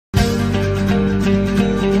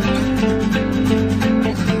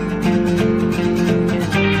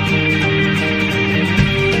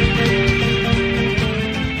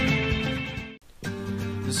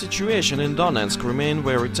situation in Donetsk remains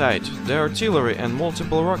very tight. The artillery and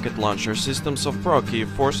multiple rocket launcher systems of pro-Kiev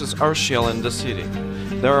forces are shelling the city.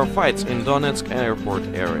 There are fights in Donetsk airport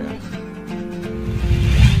area.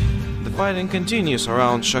 The fighting continues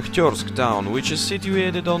around Shakhtersk town, which is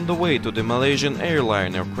situated on the way to the Malaysian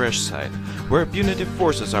airliner crash site, where punitive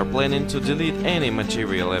forces are planning to delete any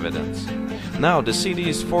material evidence. Now the city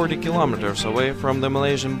is 40 kilometers away from the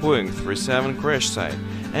Malaysian Boeing 37 crash site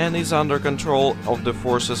and is under control of the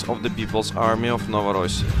forces of the People's Army of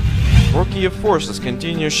Novorossia. Pro-Kiev forces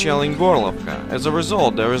continue shelling Gorlovka. As a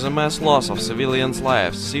result, there is a mass loss of civilians'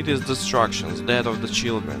 lives, cities' destructions, death of the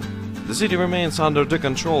children. The city remains under the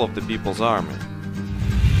control of the People's Army.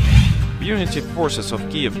 Punitive forces of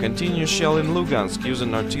Kiev continue shelling Lugansk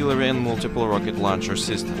using artillery and multiple rocket launcher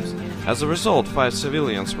systems. As a result, 5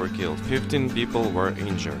 civilians were killed, 15 people were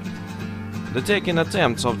injured. The taking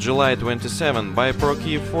attempts of July 27 by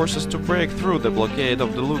pro-Kiev forces to break through the blockade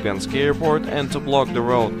of the Lugansk airport and to block the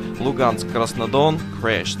road Lugansk-Krasnodon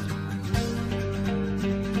crashed.